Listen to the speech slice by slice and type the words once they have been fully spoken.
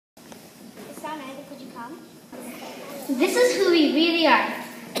This is who we really are.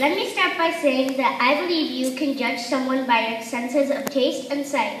 Let me start by saying that I believe you can judge someone by your senses of taste and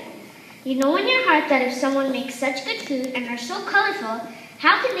sight. You know in your heart that if someone makes such good food and are so colorful,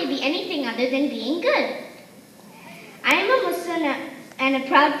 how can they be anything other than being good? I am a Muslim and a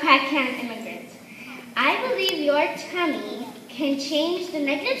proud Pakistan immigrant. I believe your tummy can change the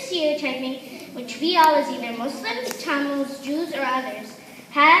negative stereotyping which we all as either Muslims, Tamils, Jews, or others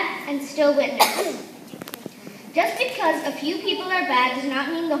have and still witness. Just because a few people are bad does not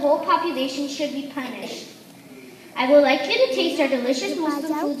mean the whole population should be punished. I would like you to taste our delicious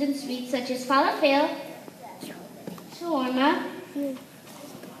Muslim foods and sweets such as falafel, shawarma,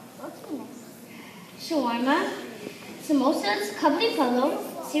 samosas, kabli palo,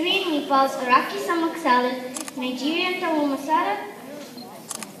 Syrian meatballs, Iraqi samak salad, Nigerian tawa masala,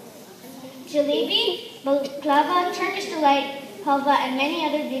 jalebi, baklava, Turkish delight, halva, and many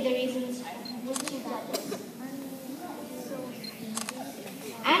other reasons.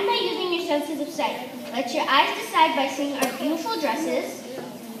 And by using your senses of sight. Let your eyes decide by seeing our beautiful dresses,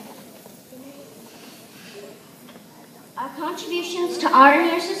 our contributions to our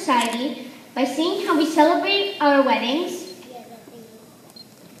and your society, by seeing how we celebrate our weddings,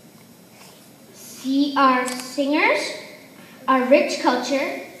 see our singers, our rich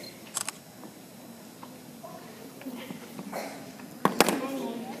culture,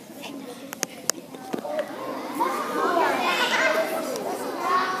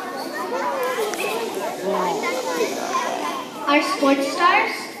 our sports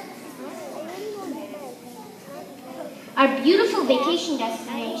stars, our beautiful vacation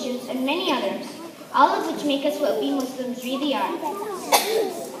destinations, and many others, all of which make us what we Muslims really are.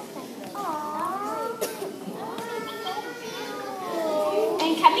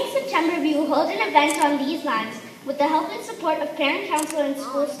 In coming September, we will hold an event on these lines with the help and support of parent council and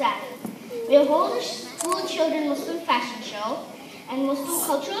school staff. We will hold a school children Muslim fashion show and Muslim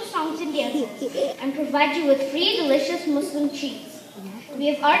cultural songs and dances, and provide you with free, delicious Muslim treats. We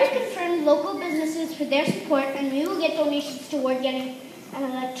have already confirmed local businesses for their support, and we will get donations toward getting an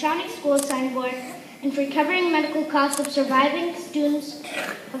electronic school signboard and for covering medical costs of surviving students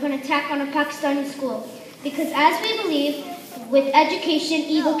of an attack on a Pakistani school. Because as we believe, with education,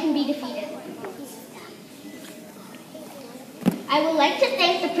 evil can be defeated. I would like to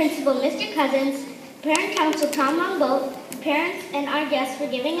thank the principal, Mr. Cousins, parent council, Tom Mongboat, parents, and our guests for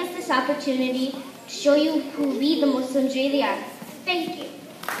giving us this opportunity to show you who we, the Muslims, really are. Thank you.